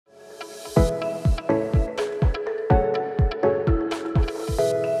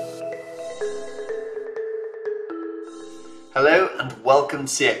welcome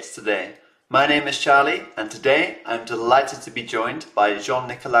to CX Today. My name is Charlie, and today I'm delighted to be joined by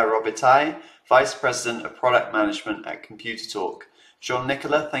Jean-Nicolas Robitaille, Vice President of Product Management at ComputerTalk.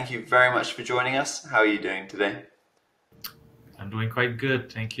 Jean-Nicolas, thank you very much for joining us. How are you doing today? I'm doing quite good,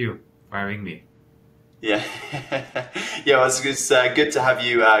 thank you for having me. Yeah, well, it's good to have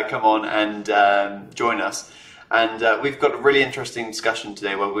you come on and join us. And we've got a really interesting discussion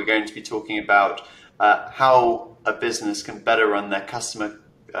today where we're going to be talking about how a business can better run their customer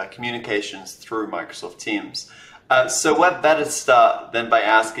communications through Microsoft Teams. So we'd better start then by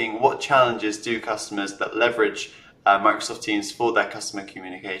asking, what challenges do customers that leverage Microsoft Teams for their customer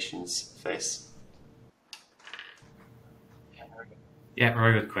communications face? Yeah,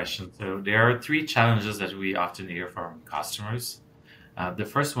 very good question. So there are three challenges that we often hear from customers. The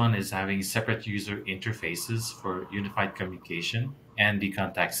first one is having separate user interfaces for unified communication and the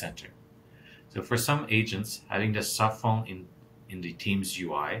contact center. So for some agents, having the soft phone in the Teams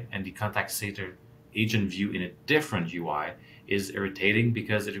UI and the contact center agent view in a different UI is irritating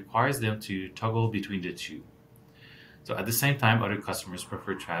because it requires them to toggle between the two. So at the same time, other customers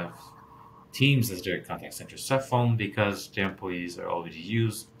prefer to have Teams as their contact center soft phone because their employees are already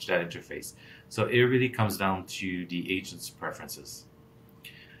used to that interface. So it really comes down to the agent's preferences.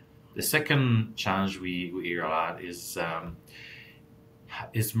 The second challenge we hear a lot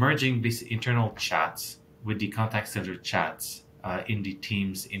is merging these internal chats with the contact center chats in the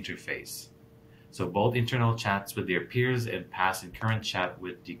Teams interface. So both internal chats with their peers and past and current chat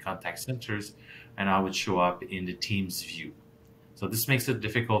with the contact centers and now would show up in the Teams view. So this makes it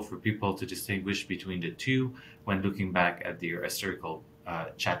difficult for people to distinguish between the two when looking back at their historical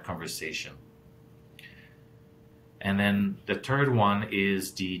chat conversation. And then the third one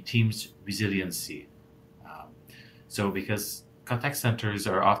is the Teams resiliency. So because contact centers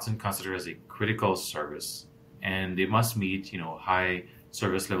are often considered as a critical service and they must meet, high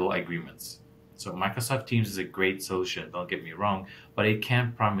service level agreements. So Microsoft Teams is a great solution, don't get me wrong, but it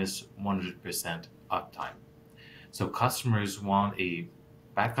can't promise 100% uptime. So customers want a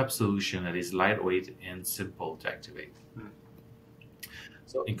backup solution that is lightweight and simple to activate.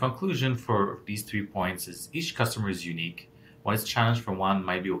 So in conclusion, for these 3 points, is each customer is unique. What is challenged for one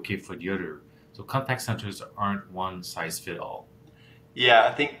might be okay for the other. So contact centers aren't one size fit all. Yeah,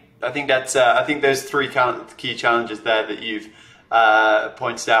 I think those three key challenges there that you've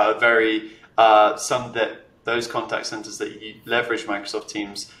pointed out are very some that those contact centers that you leverage Microsoft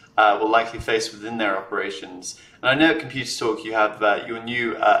Teams will likely face within their operations. And I know at ComputerTalk you have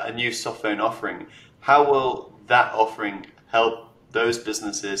your a new softphone offering. How will that offering help those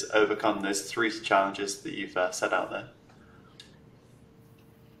businesses overcome those three challenges that you've set out there?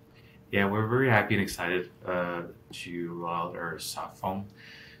 Yeah, we're very happy and excited to roll out our soft phone.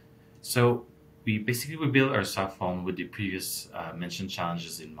 So we built our soft phone with the previous mentioned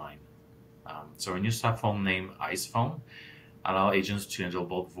challenges in mind. So our new soft phone named iPhone allow agents to handle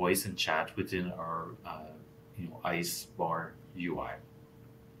both voice and chat within our Ice Bar UI.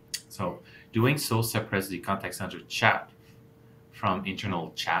 So doing so separates the contact center chat from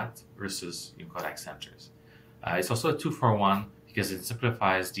internal chat versus contact centers. It's also a 2-for-1 because it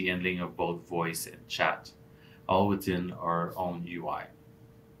simplifies the handling of both voice and chat, all within our own UI.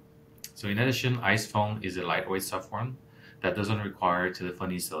 So in addition, iPhone is a lightweight software that doesn't require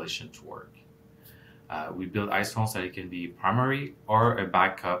telephony installation to work. We build iPhone so that it can be primary or a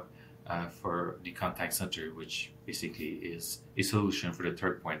backup for the contact center, which basically is a solution for the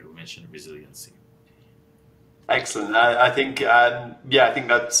third point we mentioned, resiliency. Excellent. I think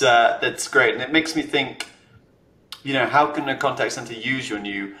that's great, and it makes me think. How can a contact center use your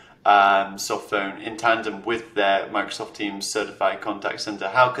new soft phone in tandem with their Microsoft Teams certified contact center?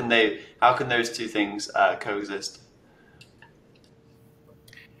 How can those two things coexist?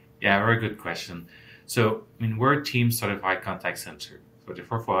 Yeah, very good question. So, we're a Teams certified contact center. So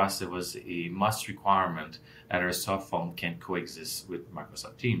therefore for us, it was a must requirement that our soft phone can coexist with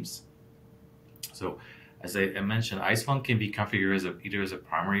Microsoft Teams. So as I mentioned, iPhone can be configured either as a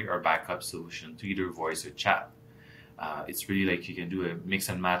primary or backup solution to either voice or chat. It's really like you can do a mix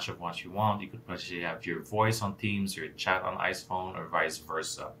and match of what you want. You could potentially have your voice on Teams, your chat on iPhone, or vice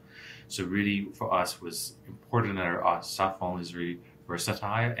versa. So really for us was important that our soft phone is very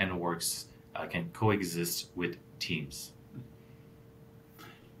versatile and can coexist with Teams.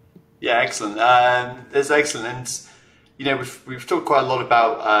 Yeah, excellent. It's excellent, and we've talked quite a lot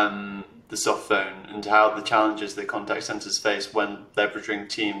about the soft phone and how the challenges that contact centers face when leveraging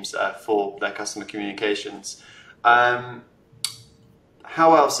Teams for their customer communications.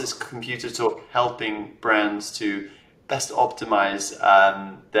 How else is ComputerTalk helping brands to best optimize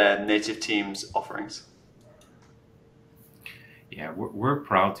their native Teams offerings? Yeah, we're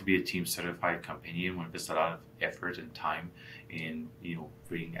proud to be a Teams certified company, and we invest a lot of effort and time in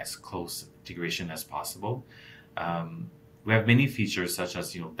bringing as close integration as possible. We have many features such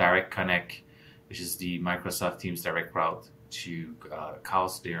as Direct Connect, which is the Microsoft Teams direct route to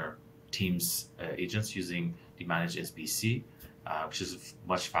house their Teams agents using the managed SBC, which is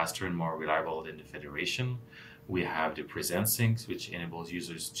much faster and more reliable than the Federation. We have the Present Syncs, which enables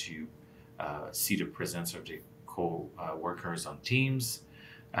users to see the presence of the co-workers on Teams.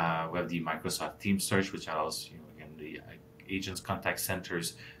 We have the Microsoft Teams Search, which allows again the agents' contact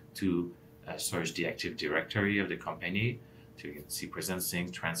centers to search the Active Directory of the company to see present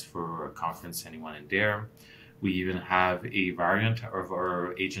sync, transfer, or conference anyone in there. We even have a variant of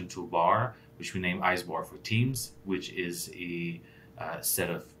our agent toolbar, which we name Icebar for Teams, which is a set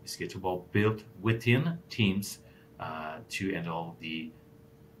of basically a toolbar built within Teams to handle the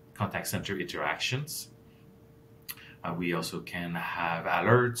contact center interactions. We also can have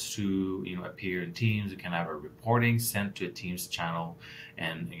alerts to appear in Teams. We can have a reporting sent to a Teams channel,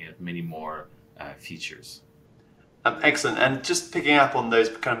 and many more features. Excellent. And just picking up on those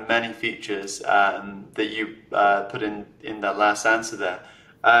kind of many features that you put in that last answer there.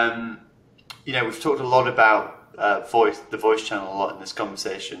 We've talked a lot about the voice channel a lot in this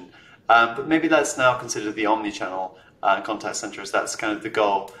conversation, but maybe let's now consider the omnichannel contact center, as that's kind of the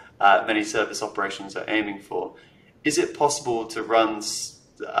goal many service operations are aiming for. Is it possible to run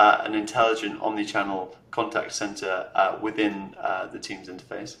an intelligent omnichannel contact center within the Teams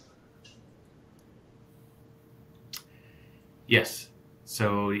interface? Yes.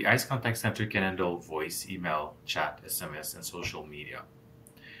 So the ICE Contact Center can handle voice, email, chat, SMS, and social media.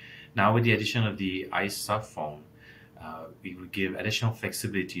 Now, with the addition of the ICE softphone, we would give additional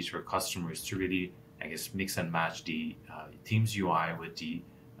flexibility to our customers to really, mix and match the Teams UI with the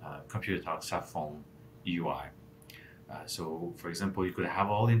ComputerTalk softphone UI. So, for example, you could have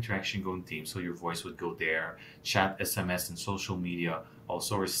all the interaction go in Teams, so your voice would go there. Chat, SMS, and social media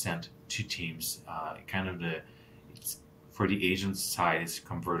also are sent to Teams. For the agent's side, it's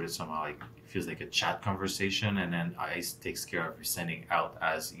converted somehow, it feels like a chat conversation, and then ICE takes care of sending out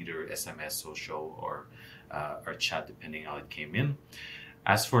as either SMS, social, or chat, depending how it came in.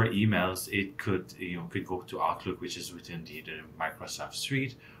 As for emails, it could go to Outlook, which is within the Microsoft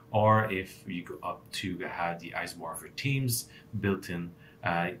suite, or if you go up to have the Icebar for Teams built in,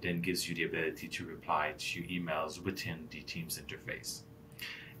 it then gives you the ability to reply to emails within the Teams interface.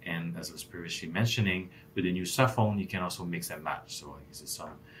 And as I was previously mentioning, with the new softphone, you can also mix and match. So if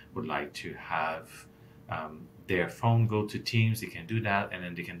someone would like to have their phone go to Teams, they can do that, and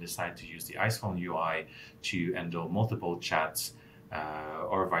then they can decide to use the iPhone UI to handle multiple chats,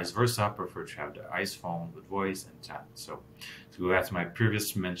 or vice versa, prefer to have the iPhone with voice and chat. So to go back to my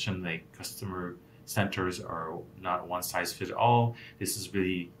previous mention, like customer centers are not one size fits all. This is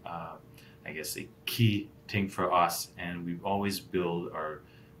really, a key thing for us, and we've always built our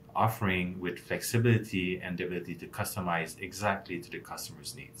offering with flexibility and the ability to customize exactly to the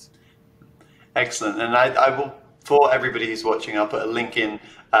customer's needs. Excellent. And I will, for everybody who's watching, I'll put a link in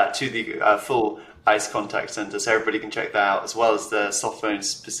to the full ICE Contact Center so everybody can check that out, as well as the softphone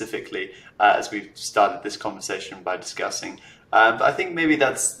specifically, as we've started this conversation by discussing. But I think maybe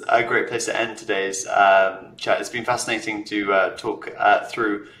that's a great place to end today's chat. It's been fascinating to talk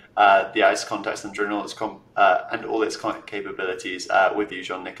through the ICE Contact Center and all its capabilities with you,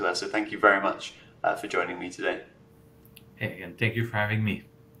 Jean-Nicolas. So thank you very much for joining me today. Hey, and thank you for having me.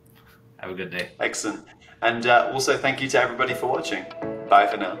 Have a good day. Excellent. And also thank you to everybody for watching. Bye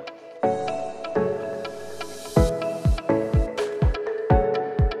for now.